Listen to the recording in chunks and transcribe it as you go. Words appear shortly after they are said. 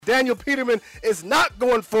Daniel Peterman is not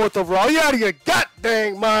going fourth overall. You out of your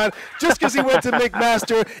goddamn mind just because he went to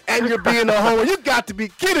McMaster and you're being a homer. You got to be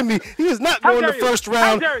kidding me. He is not going in the first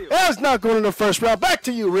round. He's not going in the first round. Back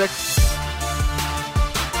to you, Rick.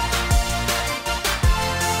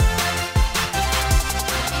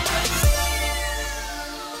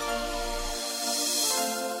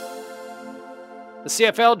 The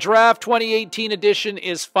CFL Draft 2018 edition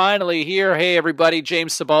is finally here. Hey, everybody,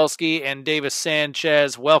 James Cebulski and Davis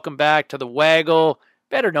Sanchez. Welcome back to the Waggle,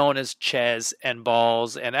 better known as Chez and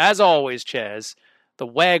Balls. And as always, Chez, the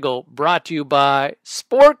Waggle brought to you by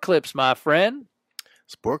Sport Clips, my friend.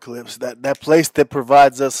 Sport Clips, that place that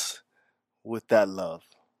provides us with that love,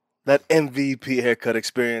 that MVP haircut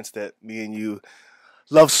experience that me and you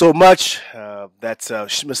love so much. That's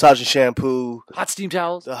massage and shampoo. Hot steam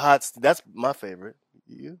towels. That's my favorite.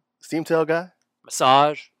 You? Steam towel guy?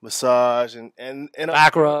 Massage, and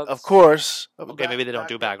back rubs. Of course. Okay, maybe they don't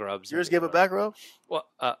do back rubs. Yours give a back rub? Well,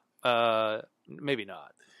 maybe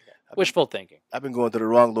not. Wishful thinking. I've been going to the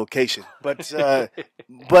wrong location. But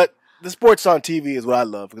but the sports on TV is what I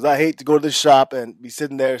love, because I hate to go to the shop and be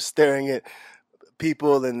sitting there staring at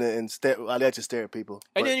people and stare. I like to stare at people.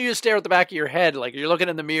 And then you just stare at the back of your head, like you're looking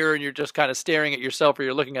in the mirror and you're just kind of staring at yourself, or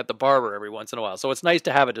you're looking at the barber every once in a while. So it's nice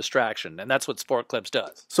to have a distraction, and that's what Sport Clips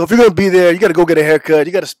does. So if you're going to be there, you got to go get a haircut.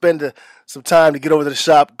 You got to spend some time to get over to the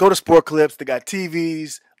shop. Go to Sport Clips. They got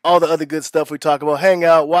TVs, all the other good stuff we talk about. Hang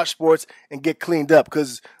out, watch sports, and get cleaned up,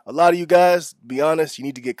 because a lot of you guys, be honest, you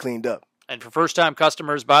need to get cleaned up. And for first-time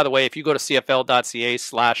customers, by the way, if you go to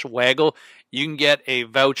cfl.ca/waggle, you can get a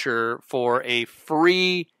voucher for a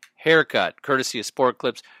free haircut, courtesy of Sport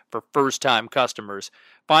Clips, for first-time customers.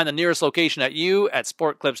 Find the nearest location at you at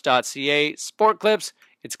sportclips.ca. Sport Clips,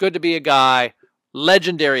 it's good to be a guy.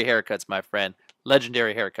 Legendary haircuts, my friend.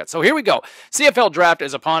 Legendary haircuts. So here we go. CFL Draft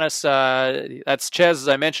is upon us. That's Chez, as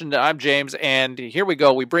I mentioned. I'm James, and here we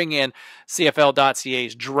go. We bring in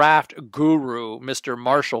CFL.ca's draft guru, Mr.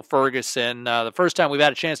 Marshall Ferguson. The first time we've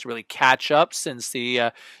had a chance to really catch up since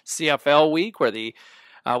the CFL week, where we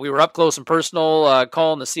were up close and personal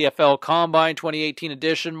calling the CFL Combine 2018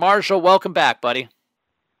 edition. Marshall, welcome back, buddy.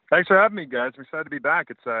 Thanks for having me, guys. I'm excited to be back.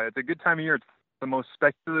 It's a good time of year. It's the most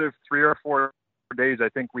speculative 3 or 4 days I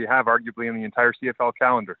think we have, arguably, in the entire CFL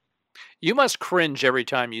calendar. You must cringe every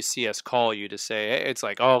time you see us call you to say, hey, it's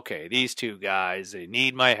like, okay, these two guys, they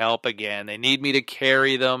need my help again. They need me to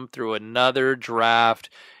carry them through another draft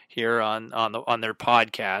here on their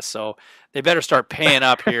podcast. So they better start paying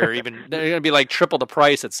up here. Even they're going to be like triple the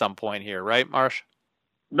price at some point here, right, Marsh?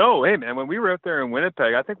 No, hey, man, when we were out there in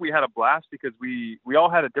Winnipeg, I think we had a blast because we all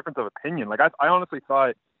had a difference of opinion. Like, I honestly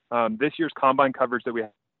thought this year's Combine coverage that we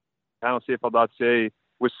had on CFL.ca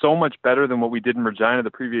was so much better than what we did in Regina the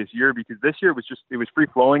previous year, because this year it was free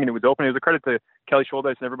flowing and it was open. It was a credit to Kelly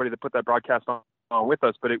Scholdice and everybody that put that broadcast on with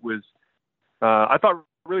us, but it was, I thought,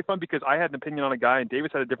 really fun because I had an opinion on a guy and Davis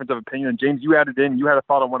had a difference of opinion, and James, you added in, you had a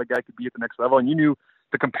thought on what a guy could be at the next level, and you knew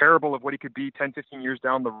the comparable of what he could be 10, 15 years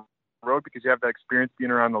down the road because you have that experience being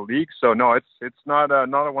around the league. So no, it's not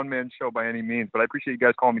a one-man show by any means, but I appreciate you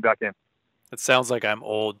guys calling me back in. It sounds like I'm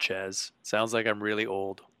old, Chez. It sounds like I'm really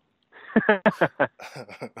old. I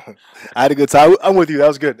had a good time. I'm with you. That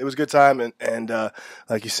was good. It was a good time, and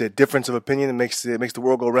like you said, difference of opinion. It makes the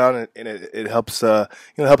world go round, and it helps helps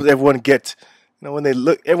everyone get. When they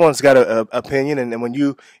look, everyone's got an opinion, and when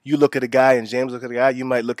you look at a guy and James look at a guy, you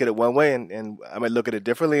might look at it one way, and I might look at it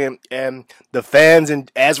differently, and the fans,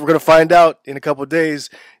 and as we're gonna find out in a couple of days,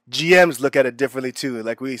 GMs look at it differently too.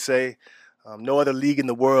 Like we say. No other league in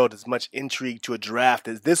the world is much intrigue to a draft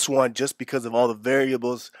as this one, just because of all the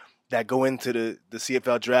variables that go into the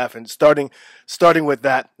CFL draft. And starting with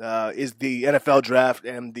that is the NFL draft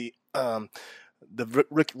and the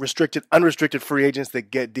restricted, unrestricted free agents that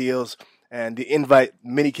get deals, and the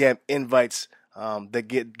minicamp invites that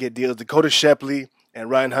get deals. Dakota Shepley and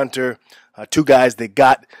Ryan Hunter, two guys that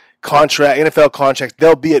got NFL contracts.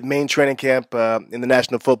 They'll be at main training camp in the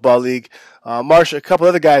National Football League. Marsh, a couple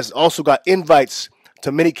other guys also got invites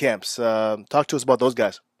to mini camps. Talk to us about those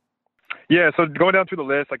guys. Yeah, so going down through the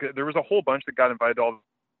list, like there was a whole bunch that got invited to all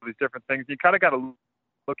these different things. You kind of got to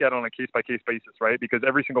look at it on a case-by-case basis, right? Because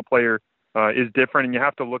every single player is different, and you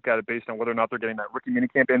have to look at it based on whether or not they're getting that rookie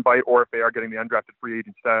minicamp invite or if they are getting the undrafted free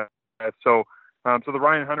agent status. So the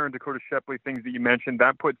Ryan Hunter and Dakota Shepley things that you mentioned,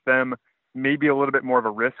 that puts them maybe a little bit more of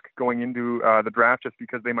a risk going into the draft just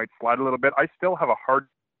because they might slide a little bit. I still have a hard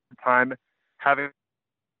time having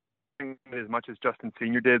as much as Justin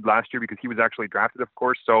Senior did last year because he was actually drafted, of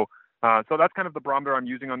course. So that's kind of the barometer I'm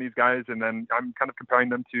using on these guys, and then I'm kind of comparing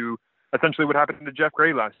them to essentially what happened to Jeff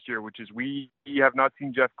Gray last year, which is we have not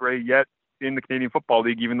seen Jeff Gray yet in the Canadian Football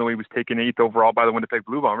League, even though he was taken 8th overall by the Winnipeg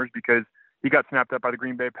Blue Bombers, because he got snapped up by the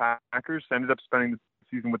Green Bay Packers, ended up spending the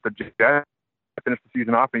season with the Jets, finished the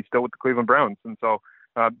season off, and he's still with the Cleveland Browns. And so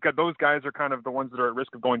those guys are kind of the ones that are at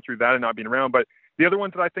risk of going through that and not being around. But the other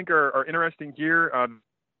ones that I think are interesting here,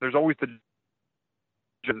 there's always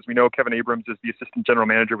as we know, Kevin Abrams is the assistant general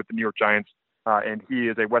manager with the New York Giants, and he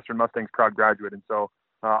is a Western Mustangs proud graduate. And so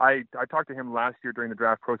I talked to him last year during the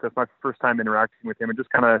draft process, my first time interacting with him, and just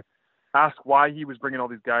kind of asked why he was bringing all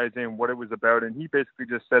these guys in, what it was about. And he basically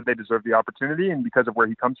just said they deserve the opportunity. And because of where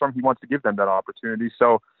he comes from, he wants to give them that opportunity.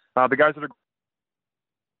 So the guys that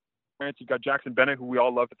are, you've got Jackson Bennett, who we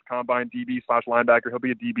all loved at the combine, DB/linebacker. He'll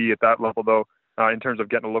be a DB at that level, though, in terms of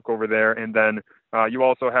getting a look over there. And then you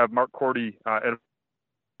also have Mark Cordy of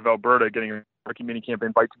Alberta getting a rookie minicamp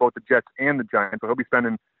invite to both the Jets and the Giants. So he'll be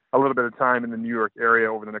spending a little bit of time in the New York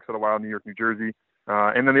area over the next little while, New York, New Jersey.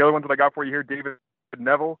 And then the other ones that I got for you here, David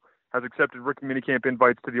Neville has accepted rookie minicamp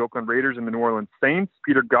invites to the Oakland Raiders and the New Orleans Saints.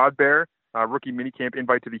 Peter Godbear, rookie minicamp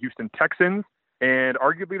invite to the Houston Texans. And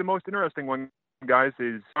arguably the most interesting one, guys,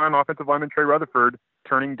 is on offensive lineman Trey Rutherford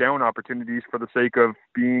turning down opportunities for the sake of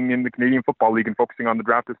being in the Canadian Football League and focusing on the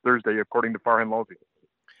draft this Thursday, according to Farhan Lalzi.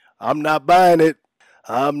 I'm not buying it.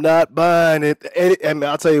 I'm not buying it. I mean,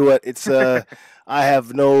 I'll tell you what. It's I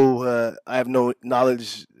have no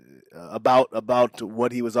knowledge about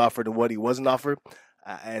what he was offered and what he wasn't offered,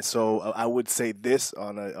 and so I would say this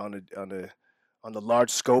on the large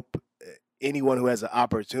scope. Anyone who has an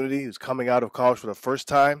opportunity, who's coming out of college for the first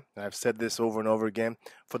time, and I've said this over and over again,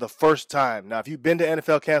 for the first time. Now, if you've been to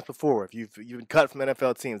NFL camps before, if you've been cut from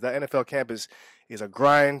NFL teams, that NFL camp is a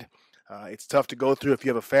grind. It's tough to go through if you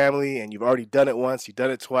have a family and you've already done it once, you've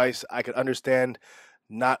done it twice. I could understand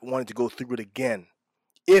not wanting to go through it again.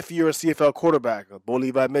 If you're a CFL quarterback, Bo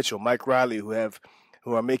Levi Mitchell, Mike Riley, who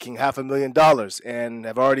are making $500,000 and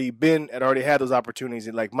have already had those opportunities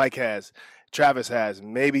like Mike has, Travis has,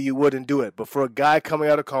 maybe you wouldn't do it. But for a guy coming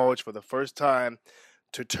out of college for the first time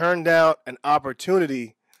to turn down an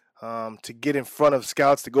opportunity to get in front of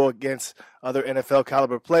scouts to go against other NFL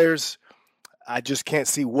caliber players, I just can't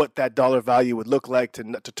see what that dollar value would look like to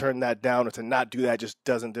turn that down or to not do that. Just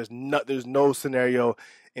doesn't. There's no scenario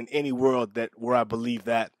in any world where I believe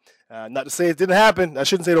that. Not to say it didn't happen. I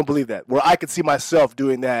shouldn't say I don't believe that. Where I could see myself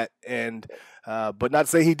doing that, but not to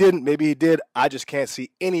say he didn't. Maybe he did. I just can't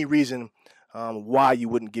see any reason why you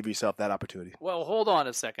wouldn't give yourself that opportunity. Well, hold on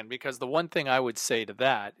a second, because the one thing I would say to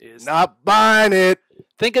that is not buying it.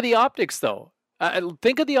 Think of the optics, though.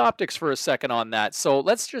 Think of the optics for a second on that. So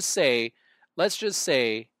let's just say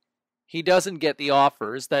he doesn't get the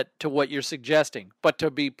offers to what you're suggesting, but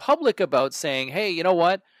to be public about saying, hey, you know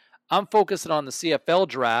what? I'm focusing on the CFL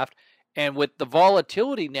draft, and with the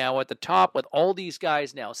volatility now at the top, with all these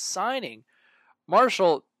guys now signing,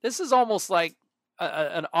 Marshall, this is almost like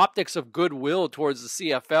an optics of goodwill towards the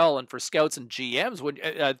CFL and for scouts and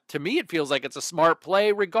GMs. To me, it feels like it's a smart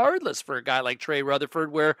play regardless for a guy like Trey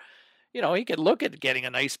Rutherford, where, he could look at getting a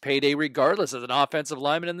nice payday regardless as an offensive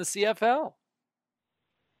lineman in the CFL.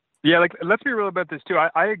 Yeah, let's be real about this too.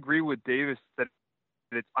 I agree with Davis that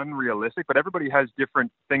it's unrealistic, but everybody has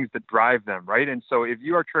different things that drive them, right? And so if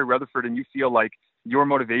you are Trey Rutherford and you feel like your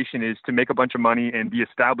motivation is to make a bunch of money and be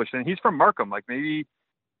established, and he's from Markham, like maybe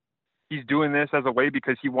he's doing this as a way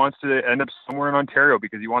because he wants to end up somewhere in Ontario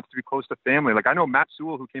because he wants to be close to family. Like I know Matt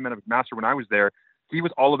Sewell, who came out of McMaster when I was there, he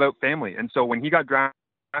was all about family. And so when he got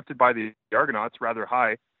drafted by the Argonauts rather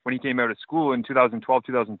high, when he came out of school in 2012,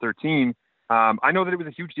 2013, I know that it was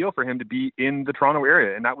a huge deal for him to be in the Toronto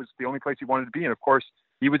area, and that was the only place he wanted to be. And of course,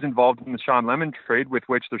 he was involved in the Sean Lemon trade, with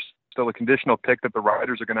which there's still a conditional pick that the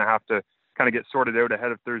Riders are going to have to kind of get sorted out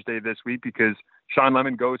ahead of Thursday this week, because Sean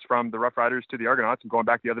Lemon goes from the Rough Riders to the Argonauts, and going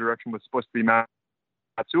back the other direction was supposed to be Matt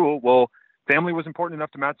Sewell. Well, family was important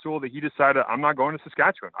enough to Matt Sewell that he decided, I'm not going to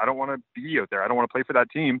Saskatchewan. I don't want to be out there. I don't want to play for that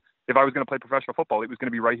team. If I was going to play professional football, it was going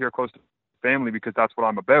to be right here close to family, because that's what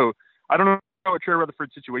I'm about. I don't know what Trey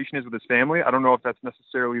Rutherford's situation is with his family. I don't know if that's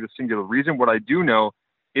necessarily the singular reason. What I do know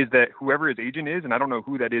is that whoever his agent is, and I don't know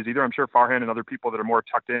who that is either, I'm sure Farhan and other people that are more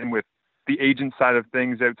tucked in with the agent side of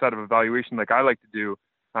things outside of evaluation like I like to do,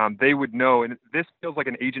 they would know. And this feels like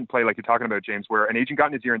an agent play like you're talking about, James, where an agent got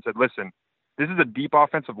in his ear and said, listen, this is a deep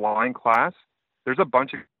offensive line class. There's a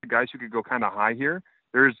bunch of guys who could go kind of high here.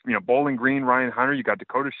 There's, Bowling Green, Ryan Hunter, you got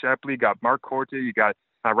Dakota Shepley, you got Mark Corte, you got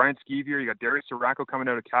Ryan Skeevier, you got Darius Siracco coming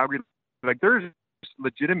out of Calgary. Like there's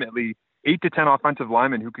legitimately 8 to 10 offensive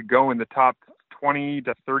linemen who could go in the top 20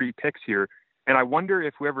 to 30 picks here. And I wonder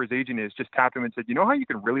if whoever his agent is just tapped him and said, you know how you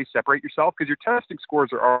can really separate yourself? Because your testing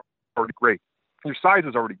scores are already great. Your size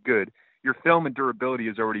is already good. Your film and durability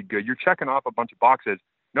is already good. You're checking off a bunch of boxes.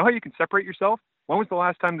 Know how you can separate yourself? When was the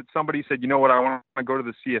last time that somebody said, you know what, I want to go to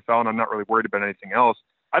the CFL and I'm not really worried about anything else?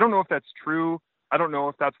 I don't know if that's true. I don't know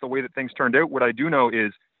if that's the way that things turned out. What I do know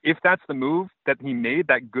is if that's the move that he made,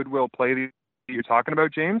 that goodwill play that you're talking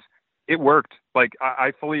about, James, it worked. Like,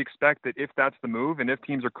 I fully expect that if that's the move and if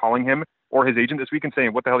teams are calling him or his agent this week and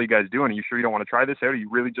saying, what the hell are you guys doing? Are you sure you don't want to try this out? Are you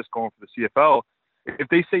really just going for the CFL? If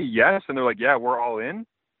they say yes and they're like, yeah, we're all in,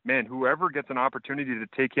 man, whoever gets an opportunity to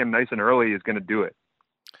take him nice and early is going to do it.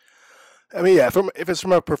 I mean, yeah. If it's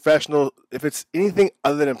from a professional, if it's anything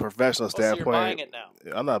other than a professional standpoint, so you're buying it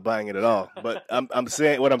now. I'm not buying it at all. But I'm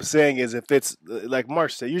saying what I'm saying is if it's like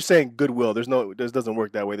Marsh said, you're saying goodwill. This doesn't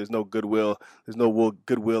work that way. There's no goodwill. There's no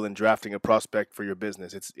goodwill in drafting a prospect for your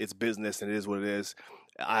business. It's business and it is what it is.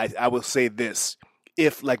 I will say this: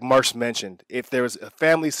 if, like Marsh mentioned, if there is a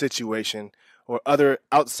family situation or other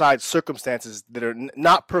outside circumstances that are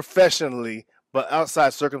not professionally, but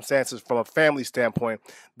outside circumstances from a family standpoint,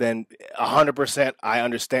 then 100% I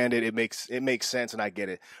understand it. It makes sense and I get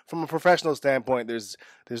it. From a professional standpoint, there's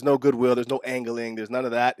no goodwill, there's no angling, there's none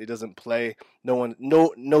of that. It doesn't play. No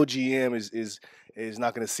GM is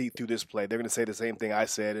not going to see through this play. They're going to say the same thing I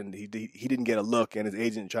said, and he didn't get a look, and his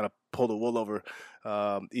agent trying to pull the wool over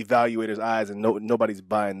evaluator's eyes, and nobody's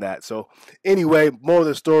buying that. So anyway, more of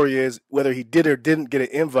the story is whether he did or didn't get an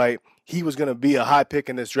invite, he was going to be a high pick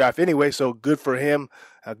in this draft anyway. So good for him,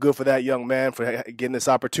 good for that young man for getting this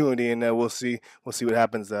opportunity, and we'll see what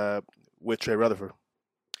happens with Trey Rutherford.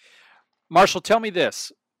 Marshall, tell me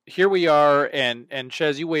this. Here we are, and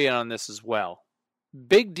Chez, you weigh in on this as well.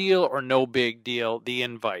 Big deal or no big deal, the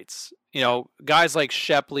invites. You know, guys like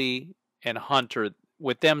Shepley and Hunter,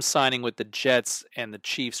 with them signing with the Jets and the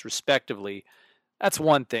Chiefs respectively, that's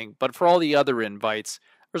one thing. But for all the other invites,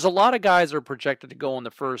 there's a lot of guys that are projected to go in the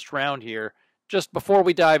first round here. Just before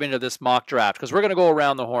we dive into this mock draft, because we're going to go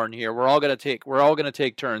around the horn here. We're all going to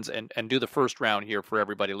take turns and do the first round here for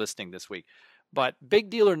everybody listening this week. But big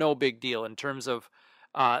deal or no big deal in terms of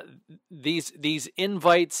these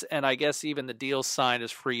invites, and I guess even the deals signed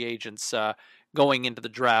as free agents going into the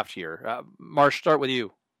draft here. Marsh, start with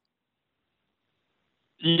you.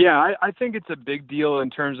 Yeah, I think it's a big deal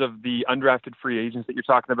in terms of the undrafted free agents that you're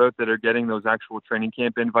talking about that are getting those actual training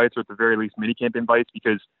camp invites, or at the very least mini camp invites,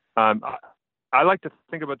 because I like to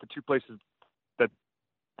think about the two places that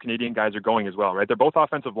Canadian guys are going as well, right? They're both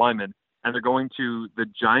offensive linemen, and they're going to the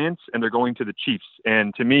Giants and they're going to the Chiefs.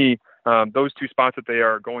 And to me, those two spots that they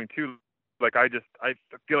are going to, like, I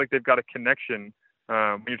feel like they've got a connection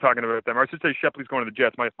when you're talking about them. Or I should say Shepley's going to the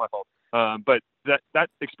Jets. It's my fault. But that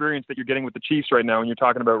experience that you're getting with the Chiefs right now, and you're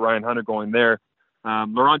talking about Ryan Hunter going there,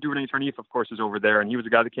 Laurent Duvernay-Tardif, of course, is over there, and he was a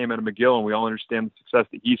guy that came out of McGill, and we all understand the success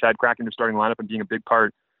that he's had cracking their starting lineup and being a big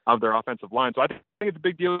part of their offensive line. So I think it's a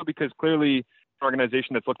big deal because clearly an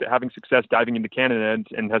organization that's looked at having success diving into Canada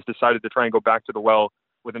and has decided to try and go back to the well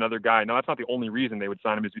with another guy. Now, that's not the only reason they would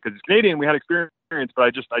sign him, is because he's Canadian. We had experience, but I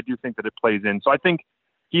do think that it plays in. So I think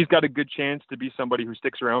he's got a good chance to be somebody who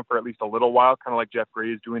sticks around for at least a little while, kind of like Jeff Gray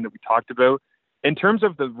is doing that we talked about. In terms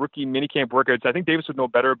of the rookie minicamp workouts, I think Davis would know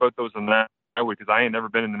better about those than I would, because I ain't never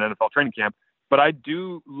been in an NFL training camp. But I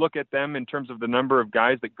do look at them in terms of the number of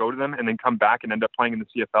guys that go to them and then come back and end up playing in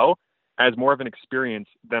the CFL as more of an experience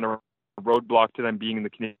than a roadblock to them being in the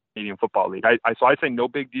Canadian Football League. So I say no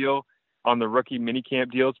big deal on the rookie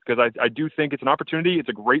minicamp deals, because I do think it's an opportunity. It's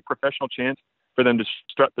a great professional chance for them to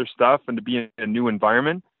strut their stuff and to be in a new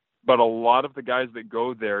environment. But a lot of the guys that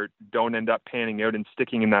go there don't end up panning out and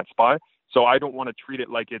sticking in that spot. So I don't want to treat it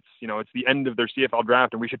like it's the end of their CFL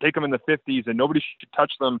draft and we should take them in the 50s and nobody should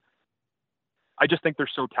touch them. I just think they're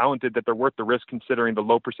so talented that they're worth the risk, considering the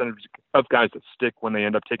low percentage of guys that stick when they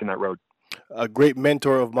end up taking that road. A great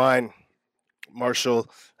mentor of mine, Marshall,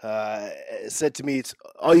 said to me, "It's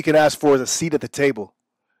all you can ask for is a seat at the table."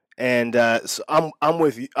 And so I'm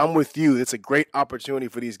with you. It's a great opportunity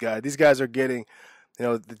for these guys. These guys are getting,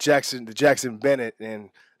 the Jackson Bennett and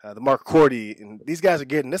the Mark Cordy, and these guys are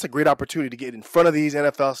getting. That's a great opportunity to get in front of these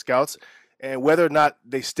NFL scouts, and whether or not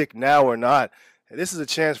they stick now or not, this is a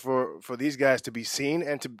chance for these guys to be seen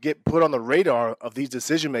and to get put on the radar of these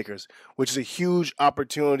decision makers, which is a huge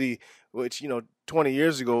opportunity. Which 20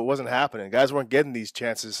 years ago it wasn't happening. Guys weren't getting these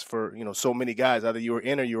chances for so many guys. Either you were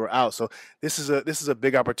in or you were out. So this is a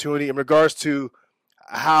big opportunity in regards to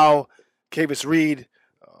how Kavis Reed,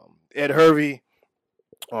 Ed Hervey,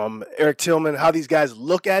 Eric Tillman, how these guys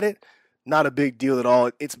look at it. Not a big deal at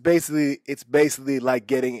all. It's basically like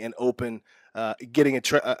getting an open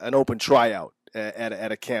tryout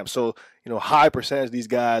at a camp. So high percentage of these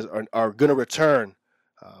guys are going to return.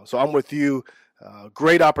 So I'm with you.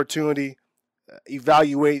 Great opportunity.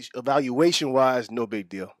 evaluation wise, no big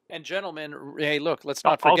deal. And gentlemen, hey, look, let's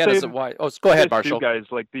not I'll forget say as a why. Oh, go ahead, this Marshall. too, guys.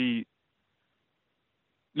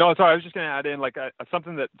 No, sorry, I was just going to add in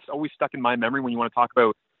something that's always stuck in my memory when you want to talk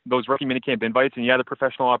about those rookie minicamp invites and the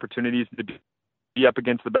professional opportunities to be up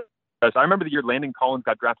against the best. I remember the year Landon Collins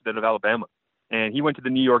got drafted out of Alabama, and he went to the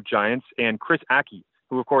New York Giants, and Chris Aki,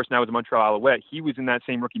 who of course now is a Montreal Alouette, he was in that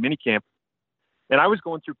same rookie minicamp. And I was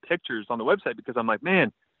going through pictures on the website because I'm like,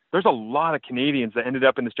 man, there's a lot of Canadians that ended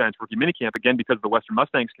up in this Giants rookie minicamp, again, because of the Western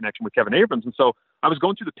Mustangs connection with Kevin Abrams. And so I was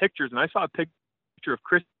going through the pictures, and I saw a picture of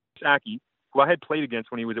Chris Aki, who I had played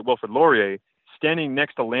against when he was at Wilfrid Laurier, standing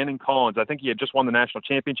next to Landon Collins. I think he had just won the national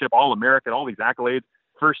championship, All-American, all these accolades,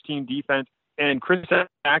 first-team defense. And Chris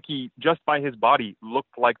Aki, just by his body,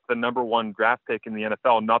 looked like the number one draft pick in the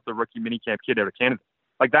NFL, not the rookie minicamp kid out of Canada.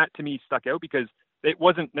 Like, that to me stuck out because it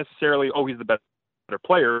wasn't necessarily, he's the better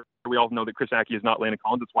player. We all know that Chris Aki is not Landon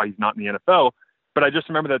Collins. That's why he's not in the NFL. But I just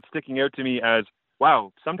remember that sticking out to me as,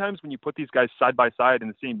 wow, sometimes when you put these guys side by side in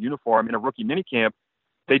the same uniform in a rookie minicamp,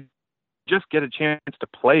 they just get a chance to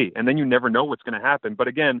play, and then you never know what's going to happen. But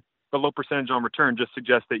again, the low percentage on return just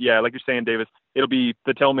suggests that, like you're saying, Davis, it'll be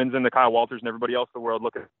the Tillmans and the Kyle Walters and everybody else in the world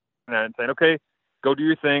looking at that and saying, okay, go do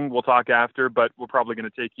your thing. We'll talk after, but we're probably going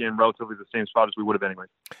to take you in relatively the same spot as we would have anyway.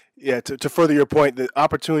 Yeah, to further your point, the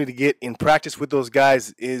opportunity to get in practice with those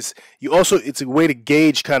guys is it's a way to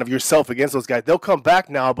gauge kind of yourself against those guys. They'll come back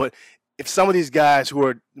now, but if some of these guys who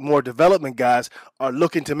are more development guys are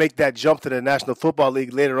looking to make that jump to the National Football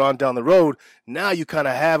League later on down the road, now you kind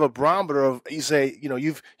of have a barometer of, you say,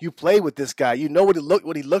 you play with this guy,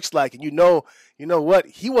 what he looks like, and you know what,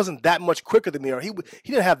 he wasn't that much quicker than me, or he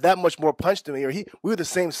didn't have that much more punch than me, or we were the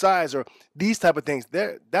same size, or these type of things.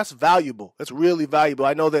 That's valuable. That's really valuable.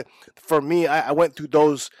 I know that for me, I went through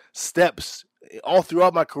those steps all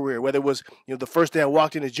throughout my career, whether it was, the first day I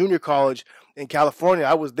walked into junior college in California,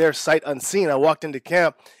 I was there sight unseen. I walked into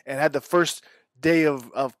camp and had the first day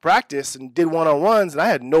of practice and did one-on-ones, and I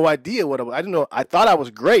had no idea I didn't know. I thought I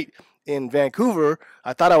was great in Vancouver.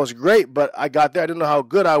 I thought I was great, but I got there. I didn't know how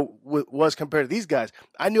good I was compared to these guys.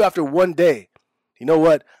 I knew after one day, you know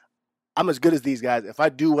what? I'm as good as these guys. If I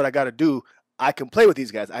do what I got to do, I can play with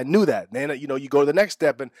these guys. I knew that. Then, you go to the next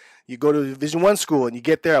step and you go to Division I school and you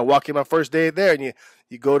get there. I walk in my first day there and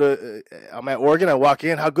you go to, I'm at Oregon. I walk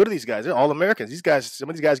in. How good are these guys? They're all Americans. Some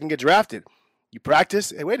of these guys can get drafted. You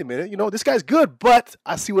practice. Hey, wait a minute. This guy's good, but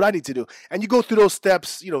I see what I need to do. And you go through those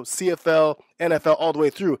steps, CFL, NFL, all the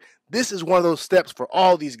way through. This is one of those steps for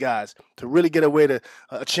all these guys to really get a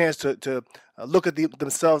chance to look at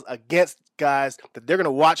themselves against guys that they're going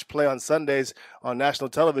to watch play on Sundays on national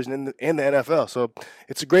television in the NFL. So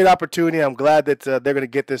it's a great opportunity. I'm glad that they're going to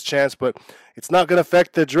get this chance, but it's not going to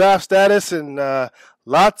affect the draft status. And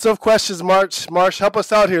lots of questions, Marsh, help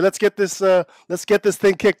us out here. Let's get this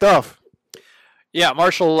thing kicked off. Yeah,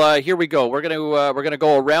 Marshall, here we go. We're gonna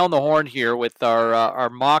go around the horn here with our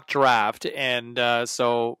mock draft, and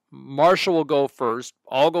so Marshall will go first.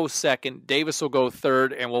 I'll go second. Davis will go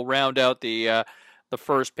third, and we'll round out the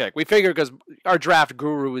first pick. We figure because our draft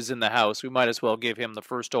guru is in the house, we might as well give him the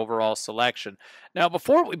first overall selection. Now,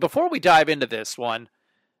 before we dive into this one,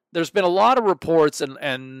 there's been a lot of reports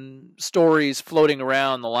and stories floating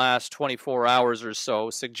around the last 24 hours or so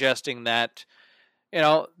suggesting that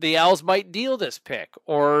the Owls might deal this pick,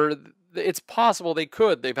 or it's possible they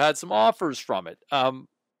could. They've had some offers from it.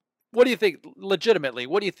 What do you think, legitimately,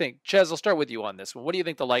 what do you think? Ches, I'll start with you on this one. What do you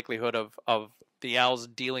think the likelihood of the Owls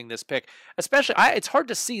dealing this pick? Especially, it's hard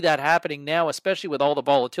to see that happening now, especially with all the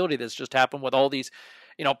volatility that's just happened with all these,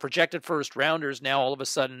 projected first rounders now all of a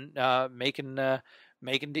sudden making now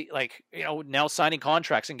signing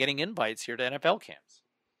contracts and getting invites here to NFL camps.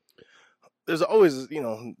 There's always a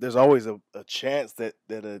chance that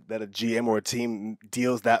a GM or a team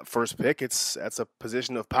deals that first pick. That's a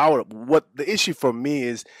position of power. What the issue for me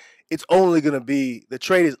is, the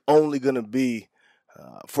trade is only going to be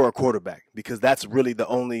for a quarterback, because that's really the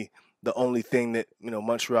only thing that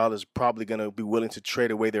Montreal is probably going to be willing to trade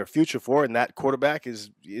away their future for, and that quarterback is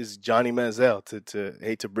Johnny Manziel. To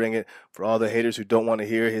hate to bring it for all the haters who don't want to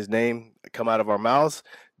hear his name come out of our mouths,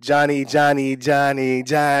 Johnny Manziel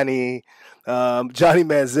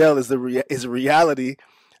is a reality.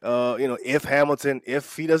 If Hamilton,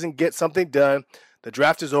 if he doesn't get something done, the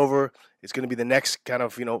draft is over. It's going to be the next kind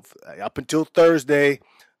of, up until Thursday,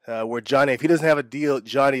 where Johnny, if he doesn't have a deal,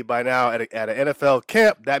 Johnny by now at an NFL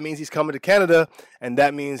camp, that means he's coming to Canada, and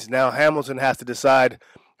that means now Hamilton has to decide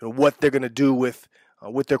what they're going to do with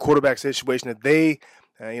their quarterback situation. That they,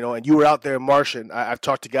 and you were out there, Marsh, and I've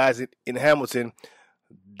talked to guys in Hamilton.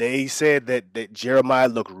 They said that Jeremiah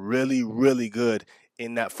looked really, really good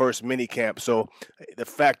in that first mini camp. So the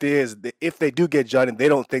fact is that if they do get Johnny, they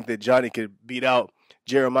don't think that Johnny could beat out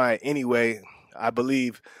Jeremiah anyway, I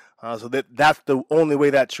believe. So that's the only way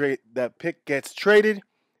that pick gets traded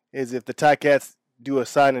is if the Ticats do a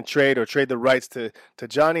sign and trade or trade the rights to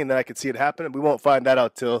Johnny, and then I could see it happen. We won't find that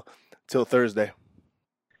out till Thursday.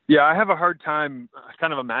 Yeah, I have a hard time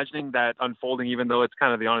kind of imagining that unfolding, even though it's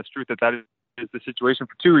kind of the honest truth that is the situation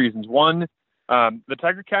for two reasons. One, the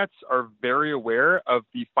Tiger Cats are very aware of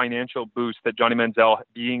the financial boost that Johnny Manziel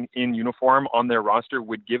being in uniform on their roster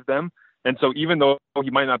would give them. And so even though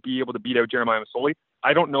he might not be able to beat out Jeremiah Masoli,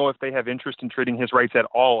 I don't know if they have interest in trading his rights at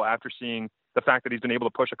all after seeing the fact that he's been able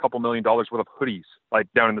to push a couple $1 million worth of hoodies like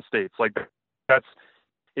down in the States. Like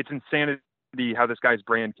it's insanity how this guy's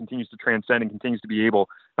brand continues to transcend and continues to be able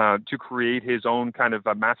to create his own kind of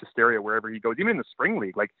mass hysteria wherever he goes. Even in the spring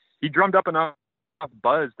league, like he drummed up enough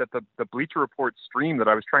buzz that the Bleacher Report stream that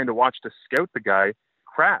I was trying to watch to scout the guy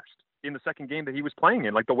crashed in the second game that he was playing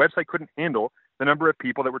in. Like the website couldn't handle the number of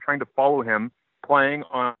people that were trying to follow him playing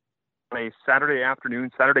on a Saturday afternoon,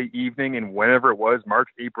 Saturday evening, and whenever it was, March,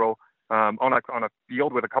 April, on a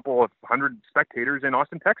field with a couple of hundred spectators in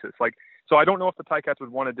Austin, Texas. Like, so I don't know if the Ticats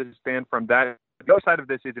would want to disband from that. The other side of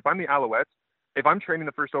this is if I'm the Alouettes, if I'm trading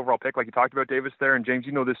the first overall pick, like you talked about, Davis, there, and James,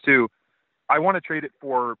 you know this too, I want to trade it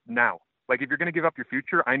for now. Like, if you're going to give up your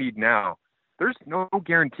future, I need now. There's no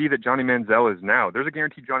guarantee that Johnny Manziel is now. There's a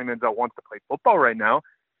guarantee Johnny Manziel wants to play football right now.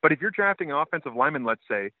 But if you're drafting an offensive lineman, let's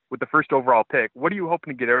say, with the first overall pick, what are you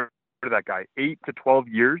hoping to get out of that guy? 8 to 12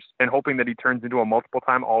 years, and hoping that he turns into a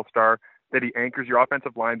multiple-time All-Star, that he anchors your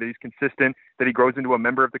offensive line, that he's consistent, that he grows into a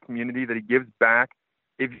member of the community, that he gives back.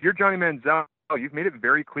 If you're Johnny Manziel, you've made it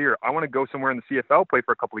very clear, I want to go somewhere in the CFL, play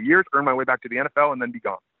for a couple of years, earn my way back to the NFL, and then be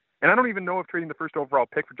gone. And I don't even know if trading the first overall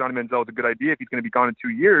pick for Johnny Manziel is a good idea if he's going to be gone in 2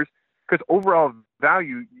 years, because overall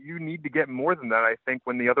value, you need to get more than that, I think,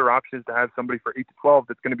 when the other option is to have somebody for 8 to 12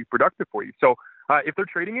 that's going to be productive for you. So if they're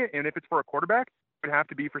trading it, and if it's for a quarterback, it would have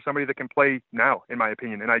to be for somebody that can play now, in my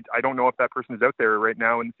opinion. And I don't know if that person is out there right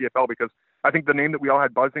now in the CFL, because I think the name that we all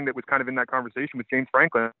had buzzing that was kind of in that conversation was James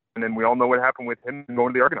Franklin, and then we all know what happened with him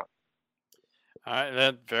going to the Argonauts. All right,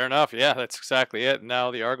 then, fair enough. Yeah, that's exactly it. Now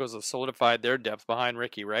the Argos have solidified their depth behind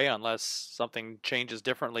Ricky Ray, unless something changes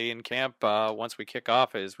differently in camp once we kick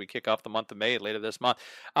off, as we kick off the month of May later this month.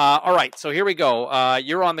 All right, so here we go.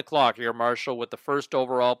 You're on the clock here, Marshall, with the first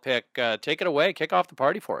overall pick. Take it away. Kick off the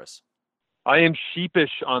party for us. I am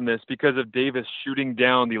sheepish on this because of Davis shooting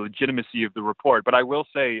down the legitimacy of the report. But I will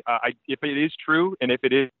say, if it is true, and if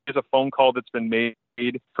it is a phone call that's been made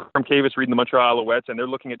from Cavis reading the Montreal Alouettes, and they're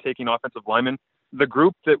looking at taking offensive linemen, the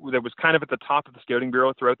group that was kind of at the top of the scouting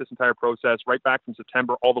bureau throughout this entire process, right back from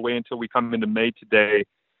September all the way until we come into May today,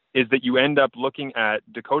 is that you end up looking at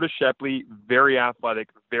Dakota Shepley, very athletic,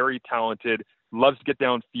 very talented, loves to get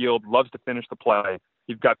downfield, loves to finish the play.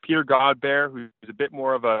 You've got Peter Godbear, who's a bit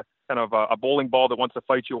more of a kind of a bowling ball that wants to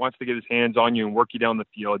fight you, wants to get his hands on you and work you down the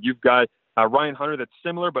field. You've got Ryan Hunter, that's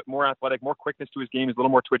similar but more athletic, more quickness to his game. He's a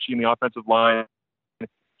little more twitchy in the offensive line.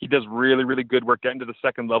 He does really, really good work getting to the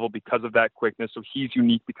second level because of that quickness. So he's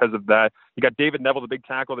unique because of that. You got David Neville, the big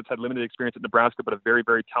tackle that's had limited experience at Nebraska, but a very,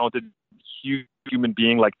 very talented, huge human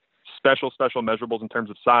being, like special measurables in terms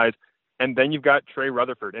of size. And then you've got Trey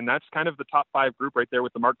Rutherford. And that's kind of the top 5 group right there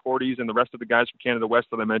with the Mark Porties and the rest of the guys from Canada West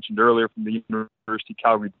that I mentioned earlier from the University of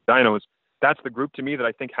Calgary Dinos. That's the group to me that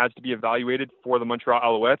I think has to be evaluated for the Montreal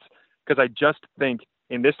Alouettes, because I just think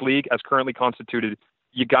in this league as currently constituted,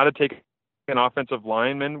 you got to take an offensive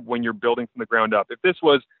lineman when you're building from the ground up. If this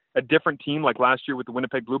was a different team like last year with the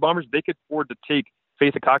Winnipeg Blue Bombers, they could afford to take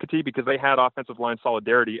Faith Akakati because they had offensive line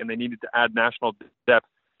solidarity and they needed to add national depth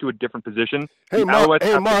to a different position.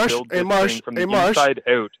 Marsh, from the inside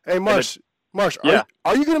out. Hey, Marsh, yeah.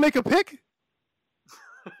 Are you going to make a pick?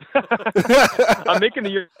 I'm making the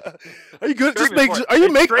year. Are you good? Are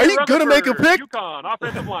you going to make a pick? UConn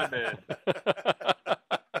offensive lineman.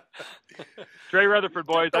 Trey Rutherford,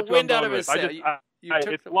 boys. That's the wind what I'm out of his with.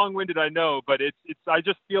 It's long-winded, I know, but it's. I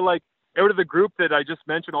just feel like out of the group that I just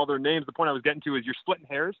mentioned, all their names, the point I was getting to is you're splitting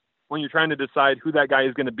hairs when you're trying to decide who that guy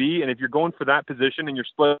is going to be. And if you're going for that position and you're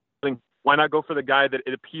splitting, why not go for the guy that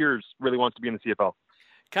it appears really wants to be in the CFL?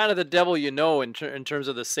 Kind of the devil in terms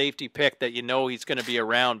of the safety pick that he's going to be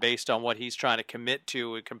around based on what he's trying to commit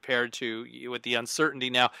to compared to with the uncertainty.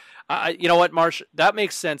 Now, you know what, Marsh, that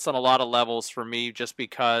makes sense on a lot of levels for me just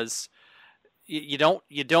because you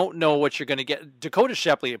don't know what you're going to get. Dakota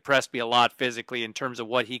Shepley impressed me a lot physically in terms of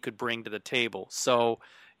what he could bring to the table. So,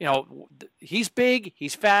 he's big,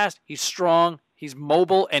 he's fast, he's strong, He's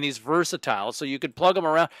mobile and he's versatile, so you could plug him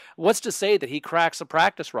around. What's to say that he cracks a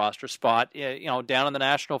practice roster spot, down in the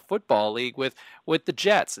National Football League with the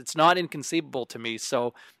Jets? It's not inconceivable to me.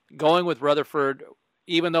 So going with Rutherford,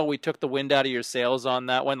 even though we took the wind out of your sails on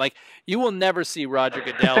that one, like, you will never see Roger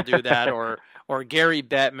Goodell do that, or Gary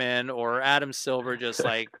Bettman or Adam Silver just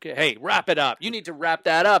like, hey, wrap it up. You need to wrap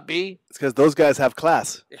that up, B. It's because those guys have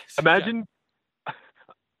class.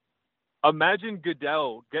 Imagine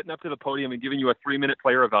Goodell getting up to the podium and giving you a 3-minute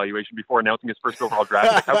player evaluation before announcing his first overall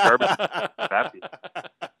draft pick. How garbage would that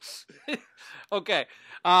be? Okay.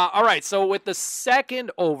 All right. So with the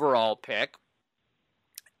second overall pick,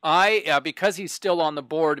 because he's still on the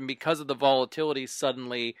board and because of the volatility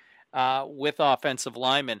suddenly with offensive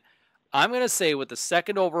linemen, I'm going to say with the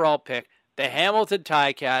second overall pick, the Hamilton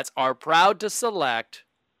Ticats are proud to select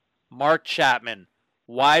Mark Chapman,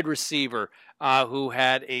 wide receiver, who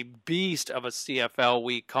had a beast of a CFL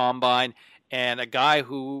week combine, and a guy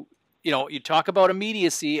who, you talk about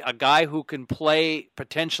immediacy, a guy who can play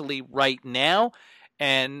potentially right now.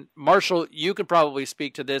 And Marshall, you could probably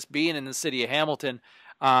speak to this, being in the city of Hamilton.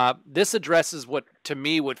 This addresses what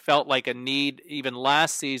felt like a need even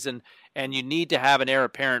last season, and you need to have an heir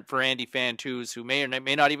apparent for Andy Fantuz, who may or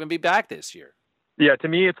may not even be back this year. Yeah, to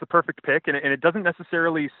me, it's the perfect pick, and it doesn't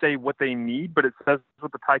necessarily say what they need, but it says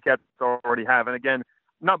what the Ticats already have. And again,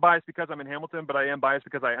 I'm not biased because I'm in Hamilton, but I am biased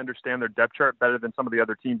because I understand their depth chart better than some of the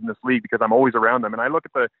other teams in this league because I'm always around them. And I look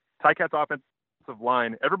at the Ticats offensive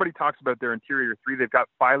line. Everybody talks about their interior three. They've got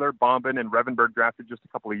Filer, Bombin, and Revenberg drafted just a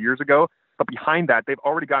couple of years ago. But behind that, they've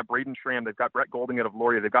already got Braden Schramm. They've got Brett Golding out of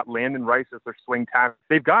Laurier. They've got Landon Rice as their swing tackle.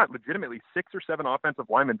 They've got legitimately 6 or 7 offensive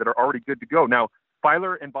linemen that are already good to go. Now,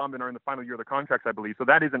 Filer and Bombin are in the final year of their contracts, I believe. So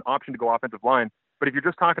that is an option to go offensive line. But if you're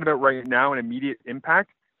just talking about right now an immediate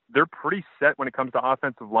impact, they're pretty set when it comes to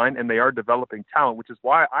offensive line, and they are developing talent, which is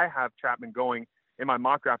why I have Chapman going in my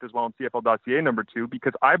mock draft as well on CFL.ca number 2,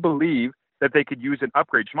 because I believe that they could use an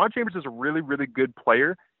upgrade. Shamon Chambers is a really, really good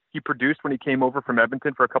player. He produced when he came over from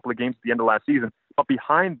Edmonton for a couple of games at the end of last season. But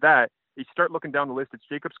behind that, you start looking down the list. It's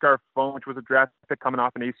Jacob Scarfone, which was a draft pick coming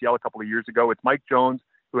off an ACL a couple of years ago. It's Mike Jones,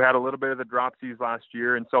 who had a little bit of the dropsies last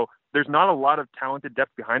year. And so there's not a lot of talented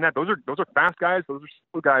depth behind that. Those are fast guys. Those are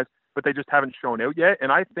slow guys, but they just haven't shown out yet.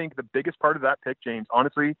 And I think the biggest part of that pick, James,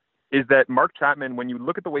 honestly, is that Mark Chapman, when you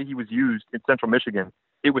look at the way he was used in Central Michigan,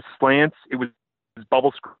 it was slants, it was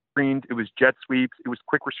bubble screens, it was jet sweeps, it was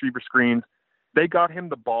quick receiver screens. They got him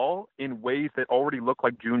the ball in ways that already look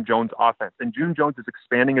like June Jones' offense. And June Jones is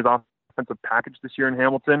expanding his offensive package this year in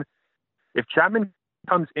Hamilton. If Chapman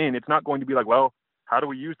comes in, it's not going to be like, well, how do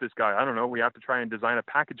we use this guy? I don't know. We have to try and design a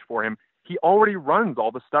package for him. He already runs all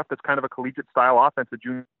the stuff that's kind of a collegiate style offense that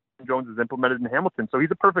June Jones has implemented in Hamilton. So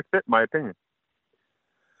he's a perfect fit, in my opinion.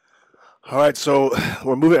 All right, so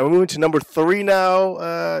we're moving to number 3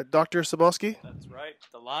 now, Dr. Sabalski. That's right,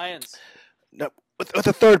 the Lions. Now, with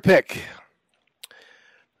the third pick,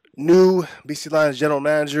 new BC Lions general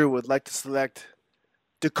manager would like to select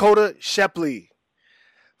Dakota Shepley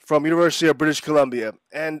from University of British Columbia.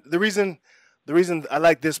 And the reason I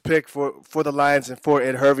like this pick for the Lions and for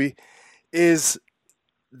Ed Hervey is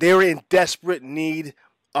they're in desperate need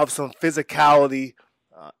of some physicality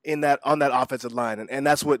on that offensive line, and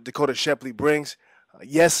that's what Dakota Shepley brings.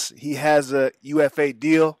 Yes, he has a UFA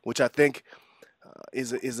deal, which I think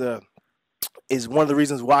is one of the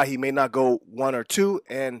reasons why he may not go 1 or 2,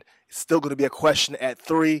 and it's still going to be a question at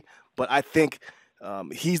 3. But I think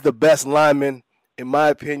he's the best lineman, in my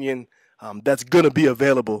opinion, that's going to be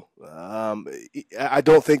available. I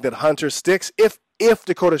don't think that Hunter sticks. If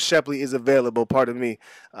Dakota Shepley is available, pardon me,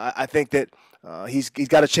 I think that he's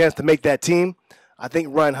got a chance to make that team. I think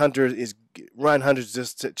Ryan Hunter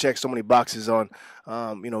just checks so many boxes on,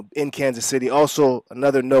 in Kansas City. Also,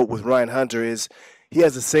 another note with Ryan Hunter is he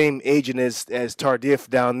has the same agent as Tardif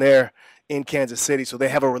down there in Kansas City, so they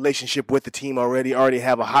have a relationship with the team already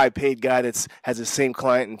have a high-paid guy that has the same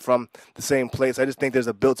client and from the same place. I just think there's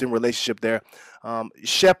a built-in relationship there.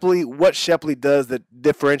 Shepley, what Shepley does that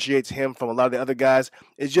differentiates him from a lot of the other guys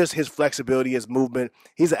is just his flexibility, his movement.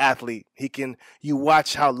 He's an athlete. You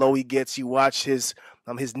watch how low he gets. You watch his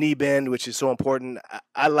knee bend, which is so important.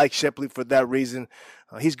 I like Shepley for that reason.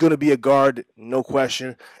 He's going to be a guard, no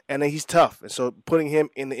question, and he's tough. And so putting him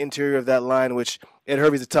in the interior of that line, which Ed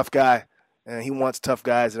Hervey's a tough guy, and he wants tough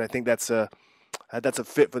guys, and I think that's a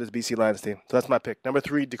fit for this BC Lions team. So that's my pick. Number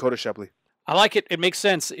 3, Dakota Shepley. I like it. It makes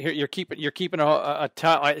sense. You're keeping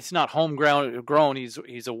it's not homegrown.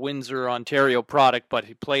 He's a Windsor, Ontario product, but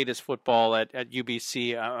he played his football at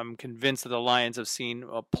UBC. I'm convinced that the Lions have seen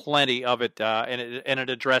plenty of it, and it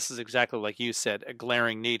addresses exactly like you said, a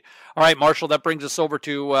glaring need. All right, Marshall, that brings us over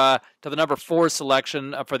to the number 4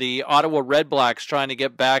 selection for the Ottawa Redblacks, trying to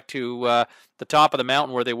get back to the top of the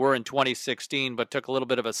mountain where they were in 2016, but took a little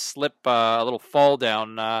bit of a slip, a little fall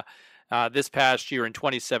down. This past year in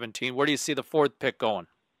 2017. Where do you see the 4th pick going?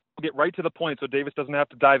 I'll get right to the point so Davis doesn't have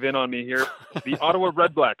to dive in on me here. The Ottawa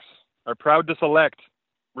Redblacks are proud to select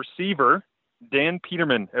receiver Dan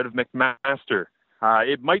Peterman out of McMaster.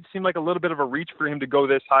 It might seem like a little bit of a reach for him to go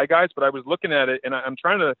this high, guys, but I was looking at it, and I'm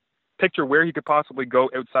trying to picture where he could possibly go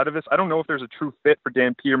outside of this. I don't know if there's a true fit for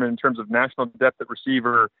Dan Peterman in terms of national depth at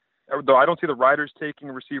receiver, though I don't see the Riders taking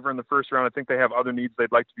a receiver in the first round. I think they have other needs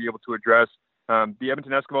they'd like to be able to address. The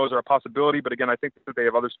Edmonton Eskimos are a possibility, but again, I think that they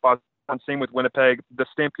have other spots. Same with Winnipeg. The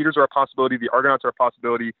Stampeders are a possibility. The Argonauts are a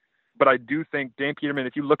possibility. But I do think Dan Peterman,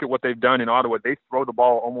 if you look at what they've done in Ottawa, they throw the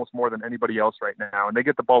ball almost more than anybody else right now. And they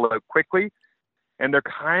get the ball out quickly. And they're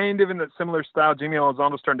kind of in that similar style. Jamie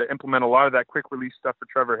Elizondo starting to implement a lot of that quick release stuff for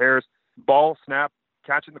Trevor Harris. Ball, snap,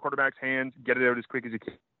 catch it in the quarterback's hands, get it out as quick as you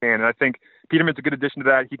can. And I think Peterman's a good addition to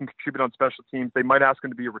that. He can contribute on special teams. They might ask him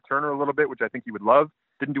to be a returner a little bit, which I think he would love.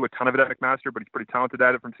 Didn't do a ton of it at McMaster, but he's pretty talented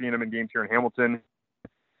at it from seeing him in games here in Hamilton.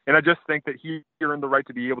 And I just think that he earned the right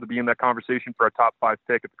to be able to be in that conversation for a top 5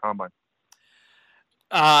 pick at the Combine.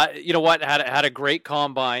 You know what? Had a great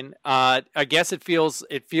combine. I guess it feels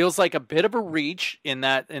like a bit of a reach in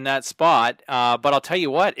that spot. But I'll tell you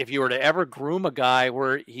what, if you were to ever groom a guy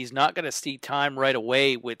where he's not going to see time right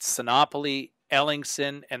away with Sinopoli,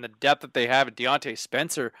 Ellingson, and the depth that they have at Deontay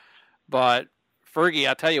Spencer, but Fergie,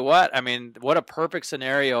 I'll tell you what. I mean, what a perfect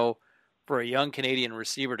scenario for a young Canadian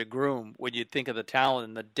receiver to groom when you think of the talent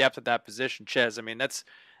and the depth of that position, Ches. I mean, that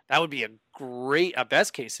would be a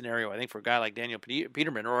best case scenario, I think, for a guy like Daniel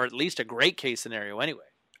Peterman, or at least a great case scenario anyway.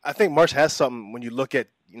 I think Marsh has something when you look at,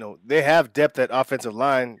 they have depth at offensive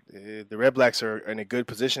line. The Redblacks are in a good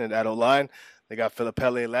position at that O-line. They got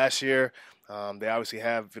Filippelli last year. They obviously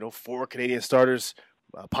have, 4 Canadian starters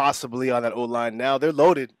possibly on that O-line now. They're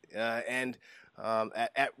loaded. And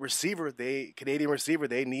at receiver, Canadian receiver,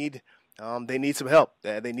 they need some help.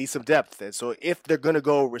 They need some depth. And so if they're going to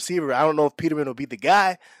go receiver, I don't know if Peterman will be the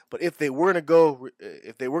guy, but if they were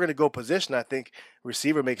going to go position, I think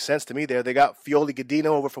receiver makes sense to me there. They got Fioli Gadino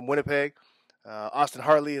over from Winnipeg, Austin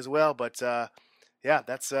Hartley as well. But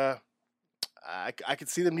that's I could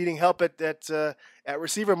see them needing help at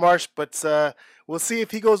receiver, Marsh. But we'll see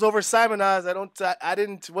if he goes over Simon Oz.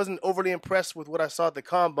 Wasn't overly impressed with what I saw at the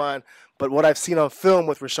Combine, but what I've seen on film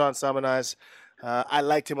with Rashawn Simon Oz, I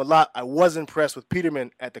liked him a lot. I was impressed with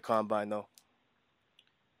Peterman at the Combine, though.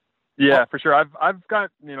 Yeah, for sure. I've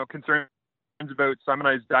got concerns about Simon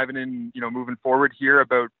Oz diving in, moving forward here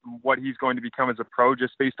about what he's going to become as a pro,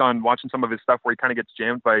 just based on watching some of his stuff where he kind of gets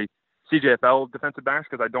jammed by CJFL defensive backs,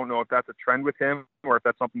 because I don't know if that's a trend with him or if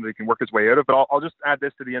that's something that he can work his way out of. But I'll just add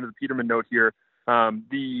this to the end of the Peterman note here.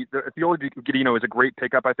 The Fioli Gadino is a great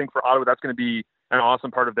pickup, I think, for Ottawa. That's going to be an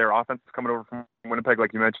awesome part of their offense coming over from Winnipeg,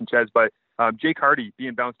 like you mentioned, Ches. But Jake Hardy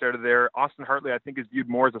being bounced out of there. Austin Hartley, I think, is viewed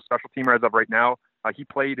more as a special teamer as of right now. He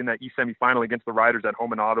played in that East semifinal against the Riders at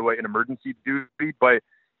home in Ottawa in emergency duty. But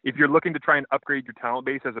if you're looking to try and upgrade your talent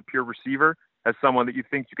base as a pure receiver, as someone that you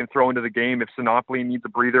think you can throw into the game if Sinopoli needs a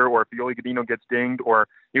breather, or if Fioli Gadino gets dinged, or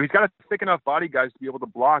he's got a thick enough body, guys, to be able to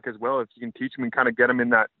block as well. If you can teach him and kind of get him in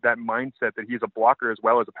that mindset that he's a blocker as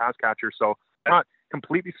well as a pass catcher. So I'm not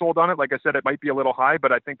completely sold on it. Like I said, it might be a little high,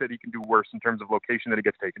 but I think that he can do worse in terms of location that he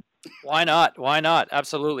gets taken. Why not?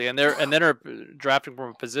 Absolutely. And they're drafting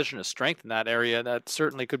from a position of strength in that area. That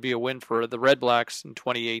certainly could be a win for the Red Blacks in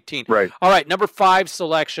 2018. Right. All right, number 5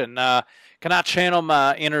 selection. Cannot channel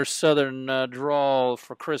my inner Southern drawl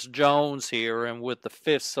for Chris Jones here, and with the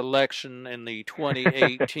 5th selection in the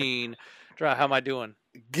 2018 draft. How am I doing?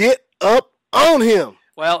 Get up on him.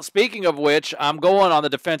 Well, speaking of which, I'm going on the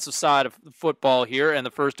defensive side of football here, and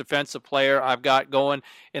the first defensive player I've got going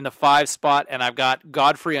in the 5 spot, and I've got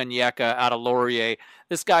Godfrey Onyeka out of Laurier.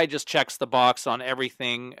 This guy just checks the box on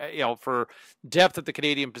everything, for depth at the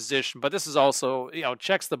Canadian position, but this is also,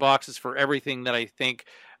 checks the boxes for everything that I think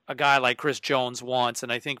a guy like Chris Jones wants,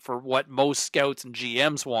 and I think for what most scouts and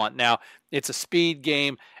GMs want. Now, it's a speed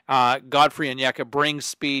game. Godfrey Onyeka brings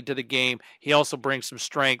speed to the game. He also brings some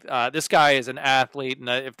strength. This guy is an athlete, and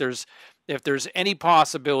if there's any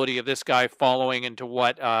possibility of this guy following into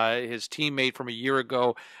what his teammate from a year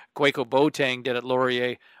ago, Kwaku Boateng, did at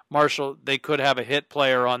Laurier, Marshall, they could have a hit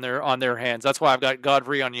player on their hands. That's why I've got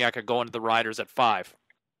Godfrey Onyeka going to the Riders at 5.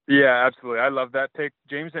 Yeah, absolutely. I love that pick,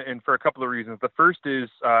 James, and for a couple of reasons. The first is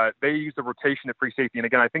they use the rotation at free safety. And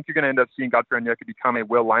again, I think you're going to end up seeing Godfrey Onyeka become a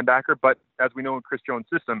will linebacker. But as we know in Chris Jones'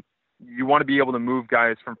 system, you want to be able to move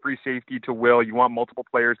guys from free safety to will. You want multiple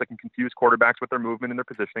players that can confuse quarterbacks with their movement and their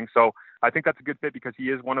positioning. So I think that's a good fit because he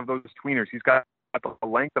is one of those tweeners. He's got the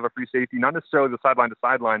length of a free safety, not necessarily the sideline to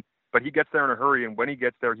sideline, but he gets there in a hurry. And when he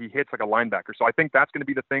gets there, he hits like a linebacker. So I think that's going to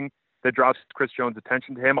be the thing that draws Chris Jones'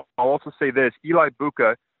 attention to him. I'll also say this, Eli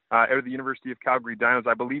Buka, out of the University of Calgary Dinos,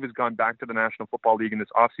 I believe has gone back to the National Football League in this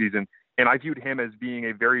offseason. And I viewed him as being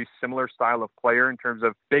a very similar style of player in terms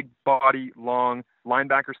of big body, long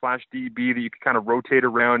linebacker / DB that you can kind of rotate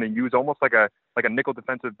around and use almost like a nickel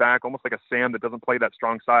defensive back, almost like a Sam that doesn't play that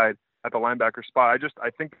strong side at the linebacker spot. I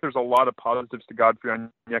think there's a lot of positives to Godfrey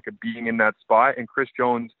Onyeka being in that spot. And Chris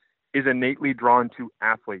Jones is innately drawn to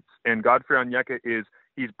athletes. And Godfrey Onyeka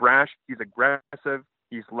he's brash, he's aggressive,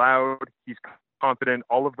 he's loud, he's confident.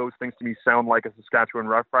 All of those things to me sound like a Saskatchewan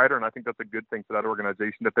Rough Rider, and I think that's a good thing for that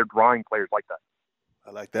organization that they're drawing players like that. I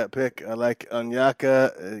like that pick. I like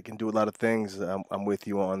Onyeka. He can do a lot of things. I'm with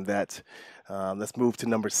you on that. Let's move to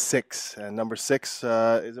number 6. And number 6,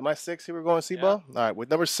 is it my 6 here we're going, C-Ball? Yeah. All right, with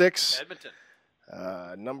number 6. Edmonton.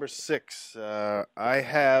 Number 6, I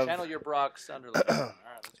have... Channel your Brock Sunderland. Right,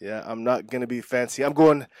 yeah, I'm not going to be fancy. I'm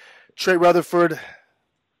going Trey Rutherford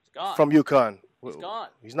from UConn. He's gone.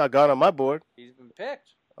 He's not gone on my board. He's been picked.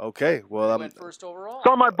 Okay, well, he went first overall. It's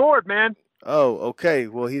on my board, man. Oh, okay.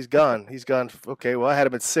 Well, he's gone. He's gone. Okay, well, I had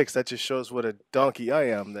him at 6. That just shows what a donkey I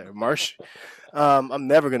am there, Marsh. I'm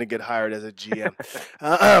never going to get hired as a GM.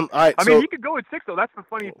 All right. I mean, he could go at 6, though. That's the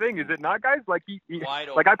funny thing, is it not, guys? Like,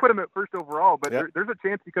 like I put him at first overall, but yep. There's a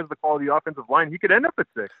chance because of the quality of the offensive line, he could end up at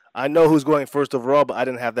 6. I know who's going first overall, but I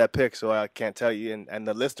didn't have that pick, so I can't tell you. And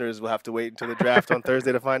the listeners will have to wait until the draft on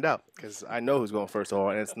Thursday to find out, because I know who's going first overall,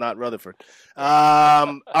 and it's not Rutherford.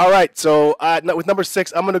 All right. So with number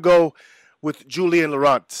 6, I'm going to go with Julian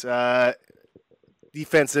Laurent,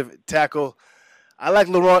 defensive tackle. I like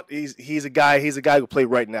Laurent. He's a guy who play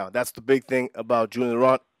right now. That's the big thing about Julian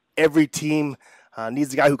Laurent. Every team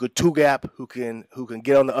needs a guy who could two-gap, who can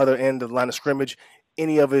get on the other end of the line of scrimmage.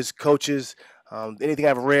 Any of his coaches, anything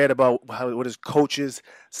I've read about what his coaches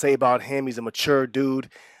say about him, he's a mature dude.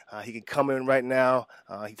 He can come in right now.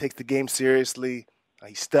 He takes the game seriously.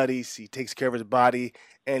 He studies. He takes care of his body,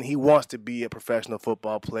 and he wants to be a professional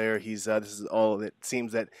football player. This is all that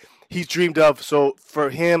seems that he's dreamed of. So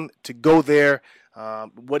for him to go there.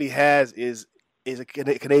 What he has is a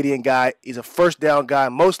Canadian guy. He's a first down guy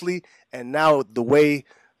mostly, and now the way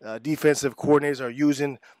defensive coordinators are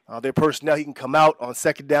using their personnel, he can come out on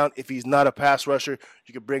second down. If he's not a pass rusher,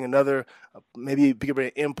 you could bring another, maybe you could bring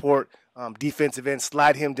an import defensive end,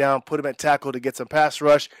 slide him down, put him at tackle to get some pass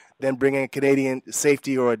rush, then bring in a Canadian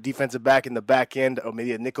safety or a defensive back in the back end, or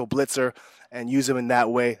maybe a nickel blitzer, and use him in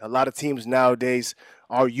that way. A lot of teams nowadays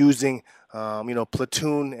are using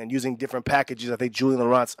platoon and using different packages. I think Julian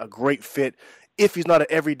Laurent's a great fit. If he's not an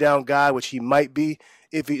every down guy, which he might be,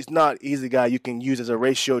 if he's not, he's the guy you can use as a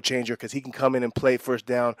ratio changer because he can come in and play first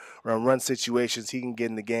down or on run situations. He can get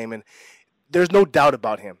in the game, and there's no doubt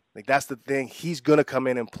about him. Like, that's the thing. He's going to come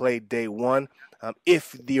in and play day one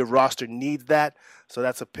if the roster needs that. So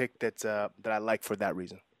that's a pick that I like for that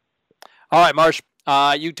reason. All right, Marsh.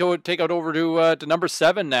 You take it over to number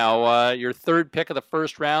 7 now. Your third pick of the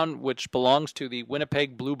first round, which belongs to the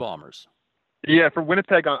Winnipeg Blue Bombers. Yeah, for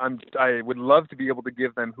Winnipeg, I would love to be able to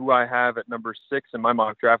give them who I have at number 6 in my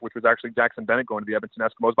mock draft, which was actually Jackson Bennett going to the Edmonton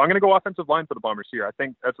Eskimos. But I'm going to go offensive line for the Bombers here. I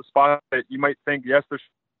think that's a spot that you might think, yes, they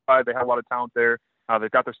have a lot of talent there.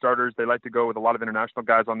 They've got their starters. They like to go with a lot of international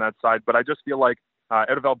guys on that side. But I just feel like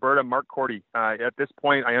out of Alberta, Mark Cordy, at this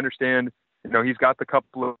point, I understand, he's got the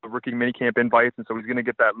couple of rookie minicamp invites, and so he's going to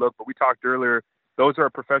get that look. But we talked earlier, those are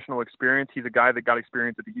a professional experience. He's a guy that got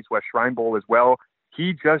experience at the East-West Shrine Bowl as well.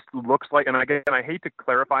 He just looks like, and again, I hate to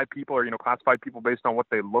clarify people or, classify people based on what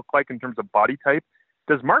they look like in terms of body type.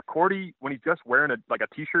 Does Mark Cordy, when he's just wearing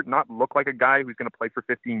a T-shirt, not look like a guy who's going to play for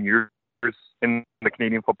 15 years in the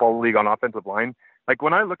Canadian Football League on offensive line? Like,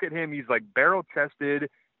 when I look at him, he's like barrel-chested.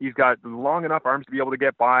 He's got long enough arms to be able to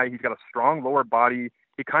get by. He's got a strong lower body.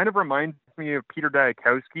 He kind of reminds me of Peter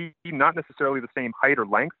Diakowski, not necessarily the same height or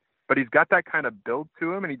length, but he's got that kind of build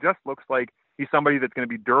to him, and he just looks like he's somebody that's going to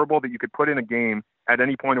be durable that you could put in a game at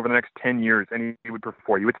any point over the next 10 years, and he would perform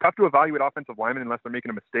for you. It's tough to evaluate offensive linemen unless they're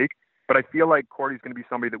making a mistake, but I feel like Cordy's going to be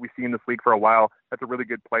somebody that we see in this league for a while. That's a really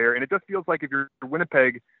good player, and it just feels like if you're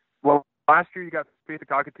Winnipeg, well, last year you got Faith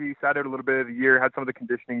Akakati, sat out a little bit of the year, had some of the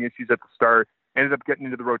conditioning issues at the start, ended up getting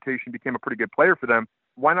into the rotation, became a pretty good player for them.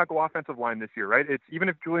 Why not go offensive line this year, right? It's even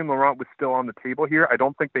if Julian Laurent was still on the table here, I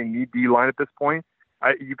don't think they need D-line at this point.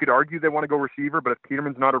 You could argue they want to go receiver, but if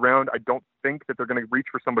Peterman's not around, I don't think that they're going to reach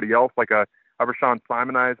for somebody else like a Rashawn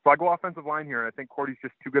Simonize. But I go offensive line here, and I think Cordy's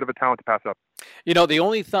just too good of a talent to pass up. You know, the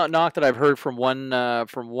only knock that I've heard from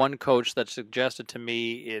one coach that suggested to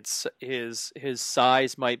me it's his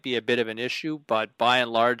size might be a bit of an issue, but by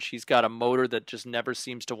and large, he's got a motor that just never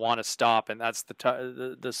seems to want to stop, and that's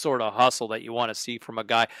the sort of hustle that you want to see from a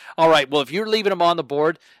guy. All right, well, if you're leaving him on the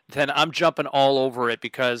board, then I'm jumping all over it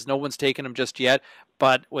because no one's taken him just yet.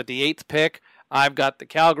 But with the 8th pick, I've got the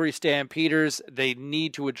Calgary Stampeders. They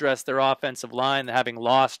need to address their offensive line, having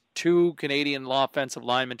lost 2 Canadian offensive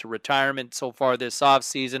linemen to retirement so far this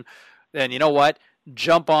offseason. Then you know what?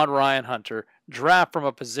 Jump on Ryan Hunter. Draft from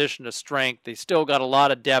a position of strength. They still got a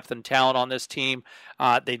lot of depth and talent on this team.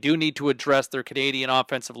 They do need to address their Canadian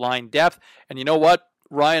offensive line depth. And you know what?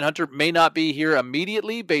 Ryan Hunter may not be here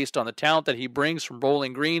immediately based on the talent that he brings from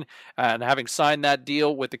Bowling Green and having signed that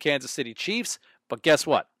deal with the Kansas City Chiefs. But guess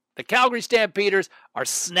what? The Calgary Stampeders are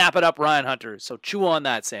snapping up Ryan Hunter. So chew on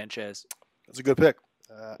that, Sanchez. That's a good pick.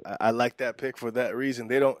 I like that pick for that reason.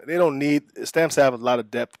 They don't need Stamps have a lot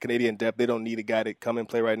of depth, Canadian depth. They don't need a guy to come and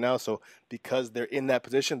play right now. So because they're in that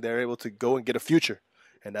position, they're able to go and get a future,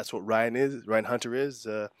 and that's what Ryan is. Ryan Hunter is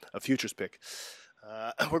a futures pick.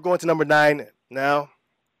 We're going to number 9 now,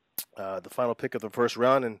 the final pick of the first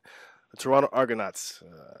round, and the Toronto Argonauts.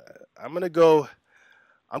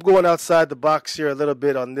 I'm going outside the box here a little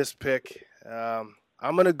bit on this pick. I'm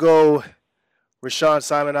going to go Rashawn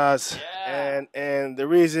Simoniz, and the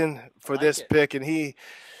reason for this pick, and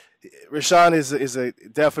Rashawn is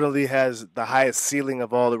definitely has the highest ceiling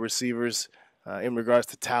of all the receivers in regards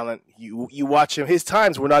to talent. You watch him; his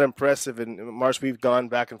times were not impressive. And Marsh, we've gone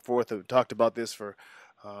back and forth and talked about this for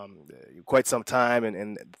quite some time,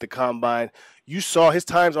 and the combine. You saw his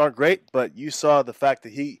times aren't great, but you saw the fact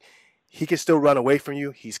that he can still run away from you.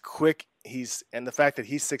 He's quick. And the fact that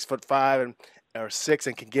he's 6'5" or 6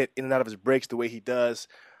 and can get in and out of his breaks the way he does,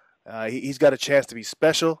 he's got a chance to be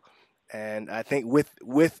special. And I think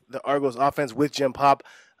with the Argos offense, with Jim Pop,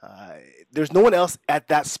 there's no one else at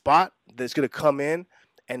that spot that's going to come in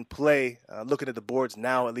and play. Looking at the boards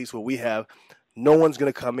now, at least what we have, no one's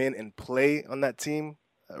going to come in and play on that team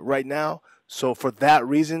right now. So for that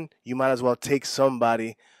reason, you might as well take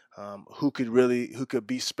somebody who could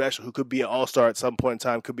be special, who could be an all-star at some point in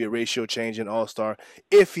time, could be a ratio change in all-star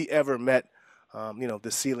if he ever met,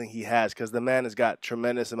 the ceiling he has, because the man has got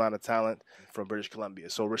tremendous amount of talent from British Columbia.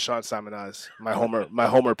 So Rashawn Simoniz, my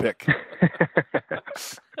homer pick.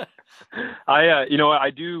 I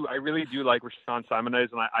really do like Rashawn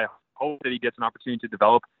Simoniz, and I hope that he gets an opportunity to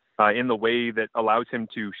develop in the way that allows him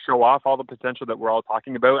to show off all the potential that we're all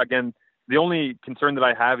talking about. Again, the only concern that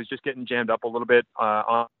I have is just getting jammed up a little bit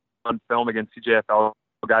on film against CJFL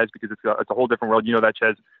guys, because it's a whole different world. You know that,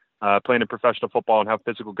 Chez, playing in professional football and how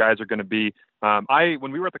physical guys are going to be.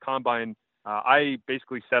 When we were at the combine, I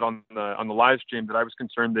basically said on the live stream that I was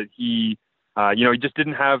concerned that he just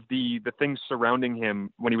didn't have the things surrounding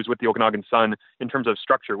him when he was with the Okanagan Sun in terms of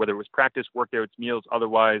structure, whether it was practice, workouts, meals,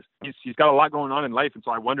 otherwise. He's got a lot going on in life, and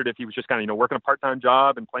so I wondered if he was just kind of working a part-time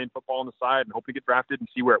job and playing football on the side and hoping to get drafted and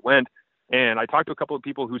see where it went. And I talked to a couple of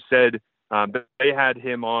people who said that they had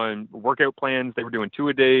him on workout plans. They were doing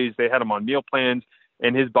 2-a-days. They had him on meal plans,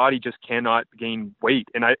 and his body just cannot gain weight.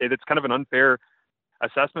 And it's kind of an unfair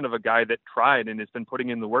assessment of a guy that tried and has been putting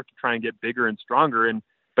in the work to try and get bigger and stronger.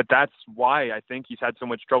 But that's why I think he's had so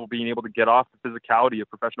much trouble being able to get off the physicality of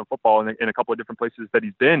professional football in a couple of different places that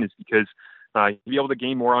he's been, is because he'll be able to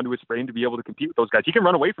gain more onto his frame to be able to compete with those guys. He can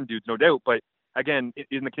run away from dudes, no doubt, but again,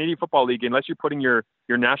 in the Canadian Football League, unless you're putting your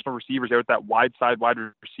national receivers out at that wide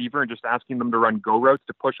receiver and just asking them to run go routes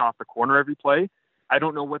to push off the corner every play, I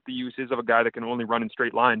don't know what the use is of a guy that can only run in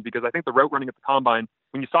straight lines, because I think the route running at the combine,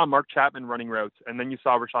 when you saw Mark Chapman running routes and then you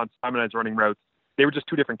saw Rashawn Simoniz running routes, they were just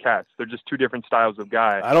two different cats. They're just two different styles of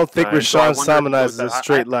guy. I don't think Rashawn Simoniz is a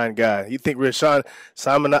straight line guy. You think Rashawn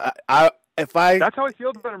Simoniz? That's how I feel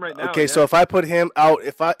about him right now. Okay, so if I put him out,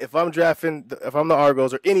 if I'm the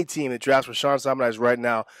Argos or any team that drafts Rashawn Simoniz right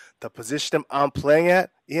now, the position I'm playing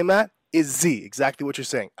him at is Z, exactly what you're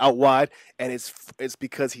saying, out wide, and it's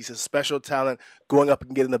because he's a special talent going up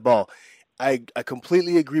and getting the ball. I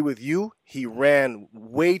completely agree with you. He ran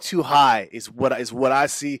way too high is what I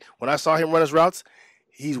see. When I saw him run his routes,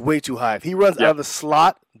 he's way too high. If he runs out of the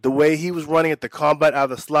slot, the way he was running at the combat out of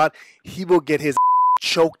the slot, he will get his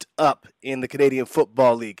choked up in the Canadian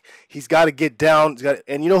Football League. He's got to get down.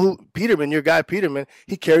 And you know who? Peterman, your guy Peterman,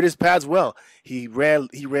 he carried his pads well. He ran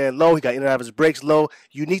low. He got in and out of his breaks low.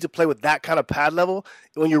 You need to play with that kind of pad level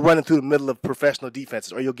when you're running through the middle of professional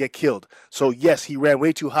defenses, or you'll get killed. So, yes, he ran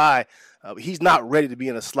way too high. He's not ready to be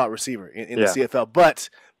in a slot receiver in the Yeah. CFL, but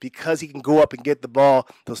because he can go up and get the ball,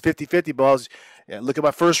 those 50-50 balls, look at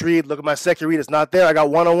my first read, look at my second read, it's not there. I got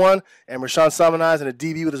one-on-one, and Rashawn Simonized and a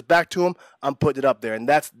DB with his back to him, I'm putting it up there. And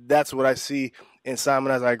that's what I see in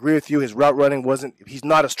Simonized. I agree with you. His route running he's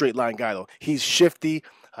not a straight line guy, though. He's shifty.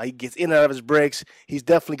 He gets in and out of his breaks. He's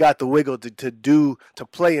definitely got the wiggle to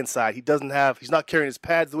play inside. He's not carrying his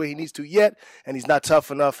pads the way he needs to yet, and he's not tough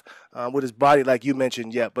enough with his body like you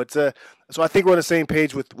mentioned yet. But so I think we're on the same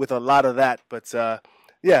page with a lot of that. But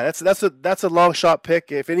yeah, that's a long shot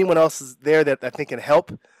pick. If anyone else is there that I think can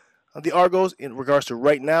help the Argos in regards to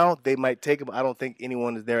right now, they might take him. I don't think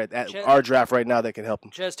anyone is there at our draft right now that can help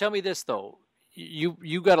him. Chaz, tell me this though: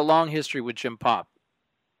 you got a long history with Jim Pop.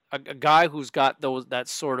 A guy who's got that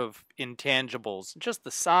sort of intangibles, just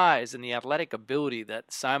the size and the athletic ability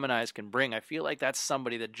that Simonized can bring. I feel like that's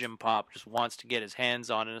somebody that Jim Pop just wants to get his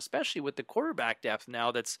hands on, and especially with the quarterback depth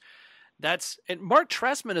now, that's and Mark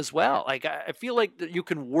Trestman as well. Like I feel like that you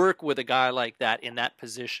can work with a guy like that in that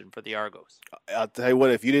position for the Argos. I'll tell you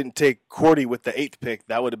what, if you didn't take Cordy with the 8th pick,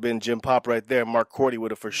 that would have been Jim Pop right there. Mark Cordy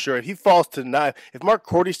would have for sure. If he falls to 9, if Mark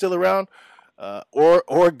Cordy's still around, or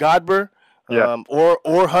Godber. Yeah.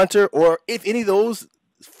 Or Hunter, or if any of those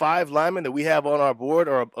 5 linemen that we have on our board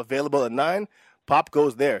are available at 9, Pop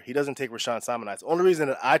goes there. He doesn't take Rashawn Simonized. The only reason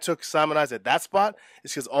that I took Simonized at that spot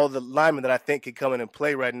is because all the linemen that I think could come in and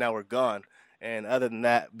play right now are gone. And other than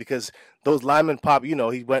that, because those linemen, Pop,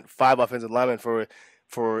 he went 5 offensive linemen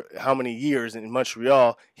for how many years in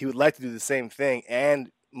Montreal. He would like to do the same thing.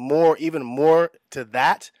 And even more to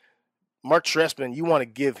that, Mark Trestman, you want to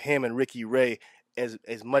give him and Ricky Ray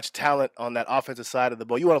as much talent on that offensive side of the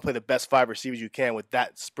ball. You want to play the best 5 receivers you can with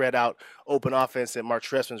that spread out open offense that Mark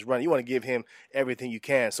Trestman's running. You want to give him everything you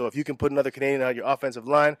can. So if you can put another Canadian on your offensive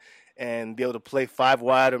line and be able to play 5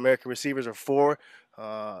 wide American receivers or 4,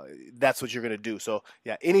 that's what you're going to do. So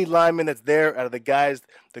yeah, any lineman that's there out of the guys,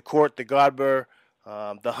 the Court, the Godber,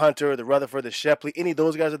 the Hunter, the Rutherford, the Shepley, any of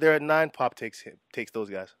those guys are there at 9, Pop takes those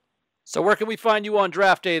guys. So where can we find you on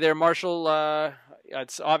draft day there, Marshall?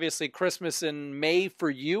 It's obviously Christmas in May for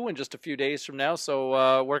you in just a few days from now.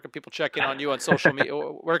 So where can people check in on you on social media?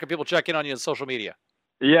 Where can people check in on you on social media?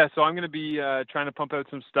 Yeah, so I'm going to be trying to pump out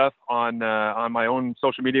some stuff on my own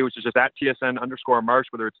social media, which is just at TSN_Marsh,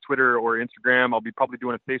 whether it's Twitter or Instagram. I'll be probably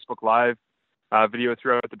doing a Facebook Live video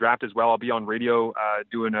throughout the draft as well. I'll be on radio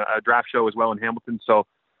doing a draft show as well in Hamilton. So,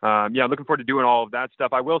 yeah, looking forward to doing all of that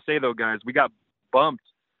stuff. I will say, though, guys, we got bumped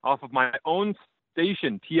off of my own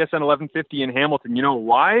station, TSN 1150 in Hamilton. You know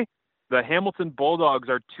why? The Hamilton Bulldogs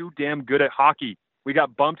are too damn good at hockey. We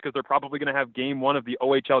got bumped because they're probably going to have game 1 of the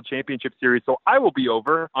OHL Championship Series. So I will be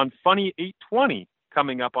over on Funny 820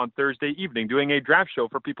 coming up on Thursday evening doing a draft show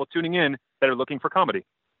for people tuning in that are looking for comedy.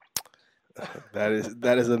 That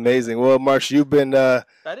is amazing. Well, Marsh, you've been that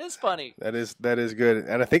is funny. That is good,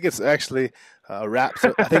 and I think it's actually Raps.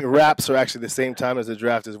 I think Raps are actually the same time as the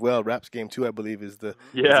draft as well. Raps game 2, I believe, is the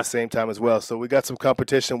same time as well. So we got some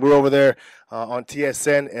competition. We're over there on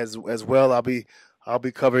TSN as well. I'll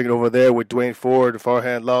be covering it over there with Dwayne Ford,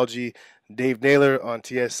 Farhan Lalji, Dave Naylor on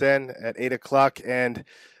TSN at 8:00. And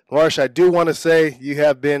Marsh, I do want to say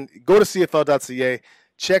go to CFL.ca,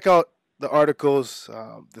 check out the articles,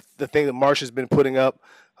 the thing that Marsh has been putting up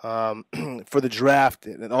for the draft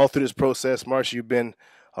and all through this process. Marsh, you've been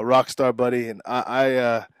a rock star, buddy, and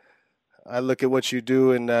I look at what you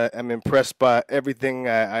do, and I'm impressed by everything.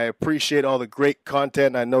 I appreciate all the great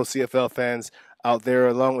content. I know CFL fans out there,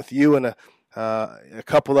 along with you and a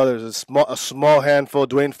couple others, a small handful,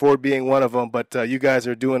 Dwayne Ford being one of them, but you guys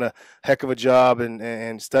are doing a heck of a job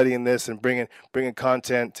and studying this and bringing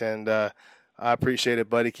content, and I appreciate it,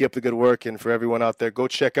 buddy. Keep up the good work. And for everyone out there, go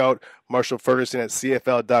check out Marshall Ferguson at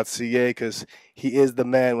CFL.ca because he is the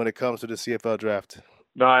man when it comes to the CFL draft.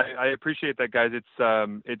 No, I appreciate that, guys.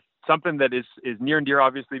 It's something that is near and dear,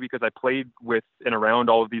 obviously, because I played with and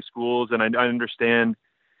around all of these schools, and I understand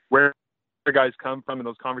where guys come from and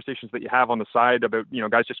those conversations that you have on the side about,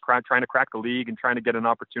 guys just trying to crack the league and trying to get an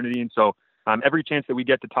opportunity. And so every chance that we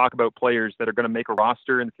get to talk about players that are going to make a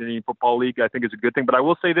roster in the Canadian Football League, I think is a good thing. But I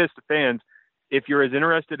will say this to fans. If you're as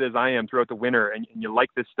interested as I am throughout the winter and you like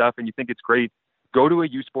this stuff and you think it's great, go to a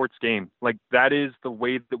U Sports game. Like, that is the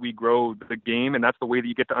way that we grow the game, and that's the way that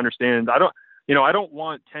you get to understand. I don't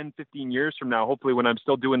want 10, 15 years from now, hopefully when I'm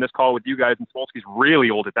still doing this call with you guys and Smolsky's really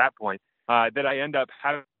old at that point, that I end up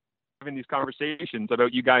having these conversations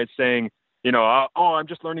about you guys saying, I'm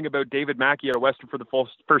just learning about David Mackey at Western for the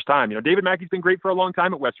first time. David Mackey's been great for a long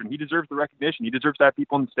time at Western. He deserves the recognition. He deserves to have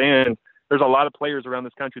people in the stands. There's a lot of players around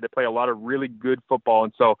this country that play a lot of really good football.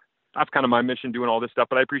 And so that's kind of my mission doing all this stuff.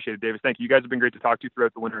 But I appreciate it, Davis. Thank you. You guys have been great to talk to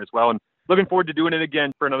throughout the winter as well. And looking forward to doing it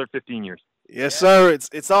again for another 15 years. Yes, sir.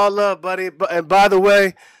 It's all love, buddy. And by the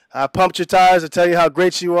way, I pumped your tires to tell you how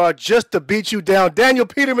great you are just to beat you down. Daniel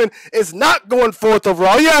Peterman is not going 4th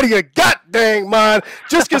overall. You out of your goddamn mind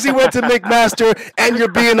just because he went to McMaster and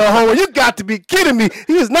you're being a homer. You got to be kidding me.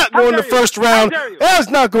 He is not going to the first round. He's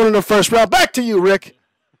not going in the first round. Back to you, Rick.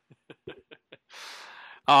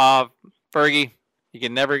 Fergie, you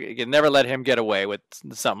can never let him get away with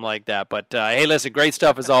something like that. But hey, listen, great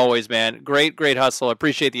stuff as always, man. Great hustle. I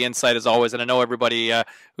appreciate the insight as always, and I know everybody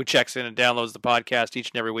who checks in and downloads the podcast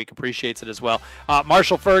each and every week appreciates it as well.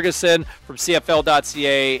 Marshall Ferguson from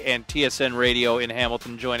CFL.ca and TSN Radio in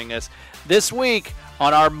Hamilton joining us this week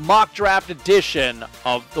on our mock draft edition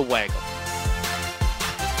of The Waggle.